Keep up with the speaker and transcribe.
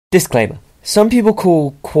Disclaimer. Some people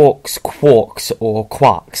call quarks quarks or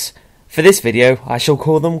quarks. For this video, I shall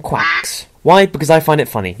call them quacks. Why? Because I find it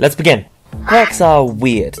funny. Let's begin. Quarks are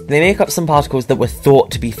weird. They make up some particles that were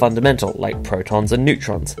thought to be fundamental, like protons and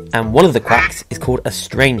neutrons, and one of the quarks is called a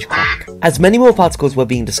strange quark. As many more particles were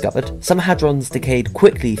being discovered, some hadrons decayed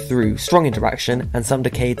quickly through strong interaction, and some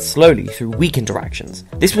decayed slowly through weak interactions.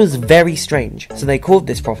 This was very strange, so they called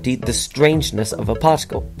this property the strangeness of a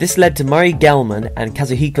particle. This led to Murray Gell-Mann and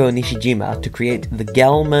Kazuhiko Nishijima to create the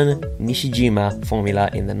Gell-Mann-Nishijima formula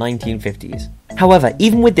in the 1950s. However,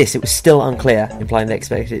 even with this, it was still unclear, implying they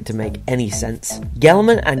expected it to make any sense.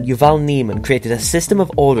 Gell-Mann and Yuval Ne'eman created a system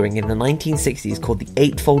of ordering in the 1960s called the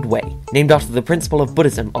Eightfold Way, named after the principle of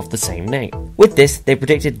Buddhism of the same name. With this, they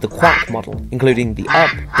predicted the quark model, including the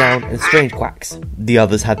up, down, and strange quarks. The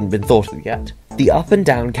others hadn't been thought of yet. The up and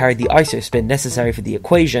down carried the isospin necessary for the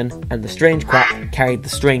equation, and the strange quark carried the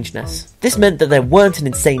strangeness. This meant that there weren't an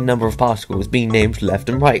insane number of particles being named left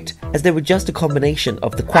and right, as they were just a combination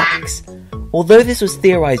of the quarks. Although this was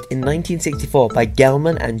theorized in 1964 by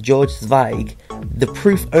Gell-Mann and George Zweig, the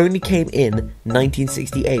proof only came in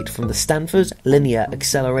 1968 from the Stanford Linear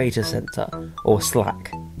Accelerator Center, or SLAC.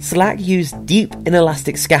 SLAC used deep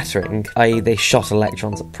inelastic scattering, i.e. they shot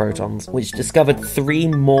electrons at protons, which discovered three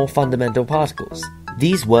more fundamental particles.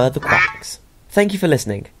 These were the quarks. Thank you for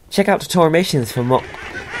listening. Check out Tutorimations for more...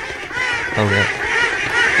 Oh no.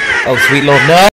 Oh sweet lord, no!